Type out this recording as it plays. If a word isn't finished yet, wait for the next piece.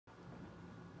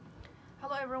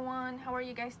Hello everyone, how are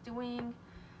you guys doing?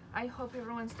 I hope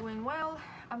everyone's doing well.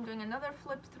 I'm doing another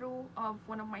flip through of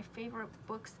one of my favorite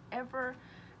books ever.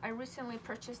 I recently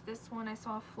purchased this one. I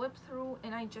saw a flip through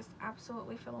and I just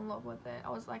absolutely fell in love with it.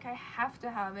 I was like, I have to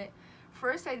have it.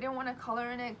 First, I didn't want to color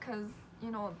in it because,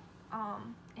 you know,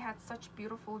 it had such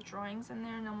beautiful drawings in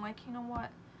there, and I'm like, you know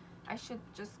what? I should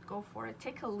just go for it.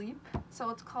 Take a leap. So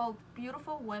it's called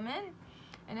Beautiful Women,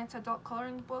 and it's an adult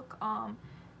coloring book.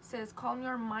 Says calm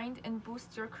your mind and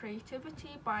boost your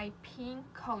creativity by Pink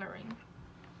Coloring.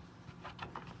 Okay,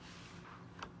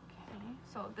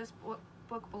 so this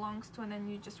book belongs to, and then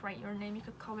you just write your name. You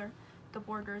could color the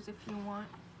borders if you want.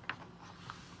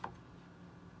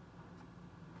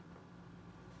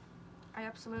 I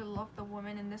absolutely love the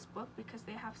women in this book because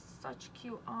they have such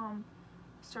cute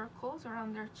circles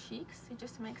around their cheeks. It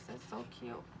just makes it so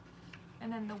cute.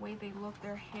 And then the way they look,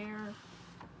 their hair,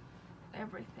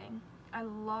 everything. I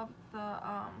love the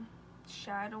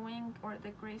shadowing or the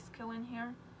grayscale in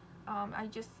here. I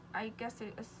guess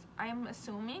I'm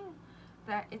assuming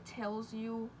that it tells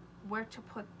you where to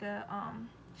put the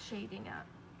shading at,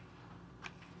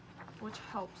 which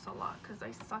helps a lot because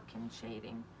I suck in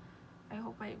shading. I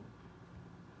hope I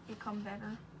become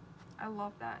better. I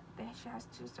love that she has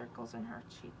two circles in her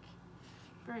cheek.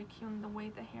 Very cute, and the way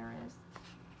the hair is.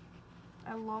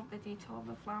 I love the detail of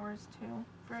the flowers too.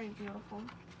 Very beautiful.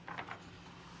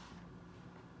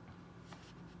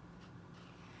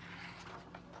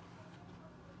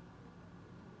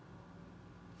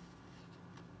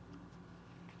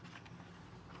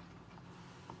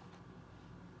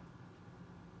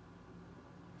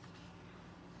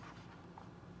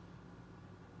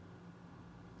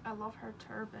 I love her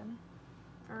turban.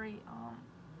 Very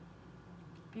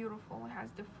beautiful. It has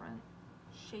different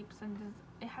shapes and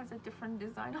it has a different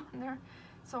design on there.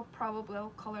 So probably I'll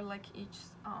color like each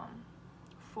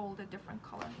fold a different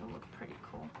color. It'll look pretty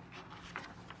cool.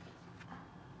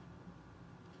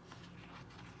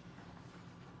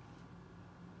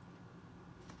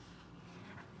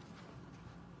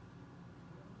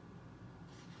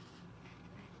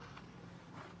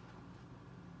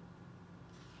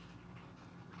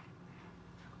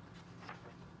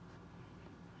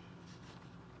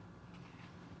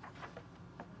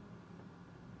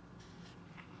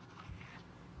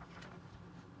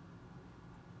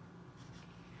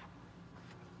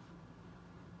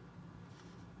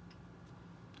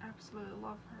 Absolutely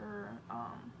love her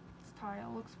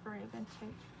style. Looks very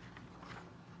vintage.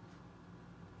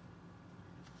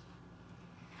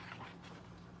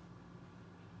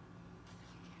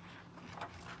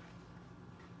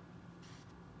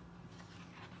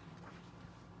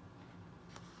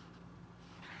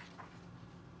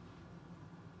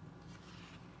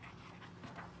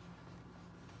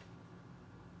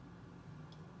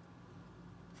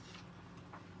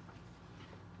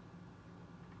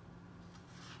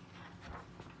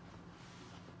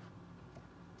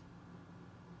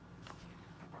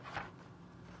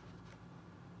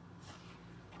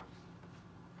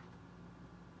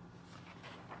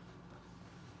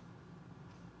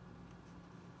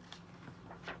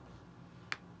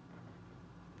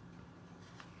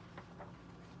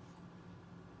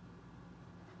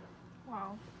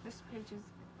 Wow, this page is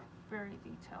very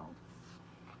detailed.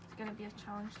 It's gonna be a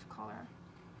challenge to color,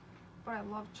 but I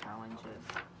love challenges.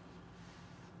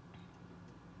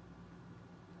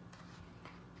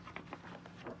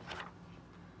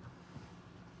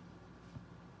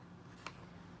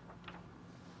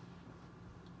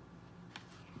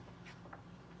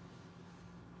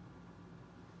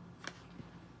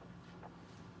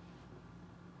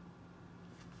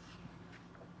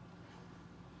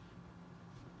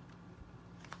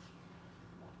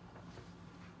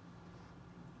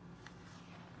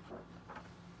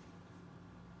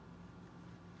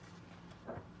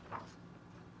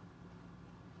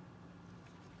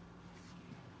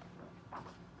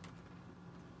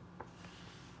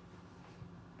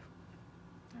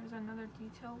 There's another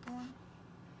detailed one.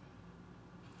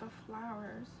 The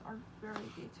flowers are very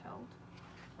detailed.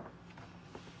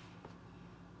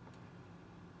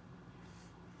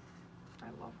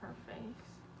 I love her face.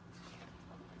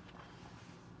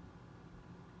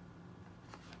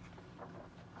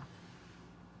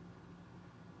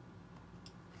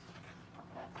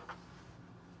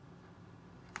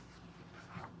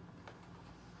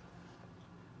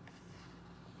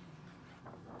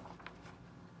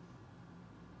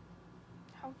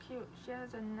 How cute. She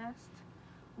has a nest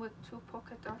with two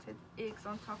polka dotted eggs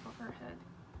on top of her head.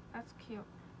 That's cute.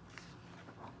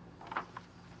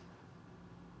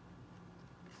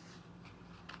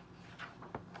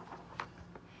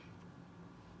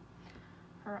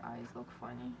 Her eyes look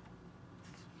funny.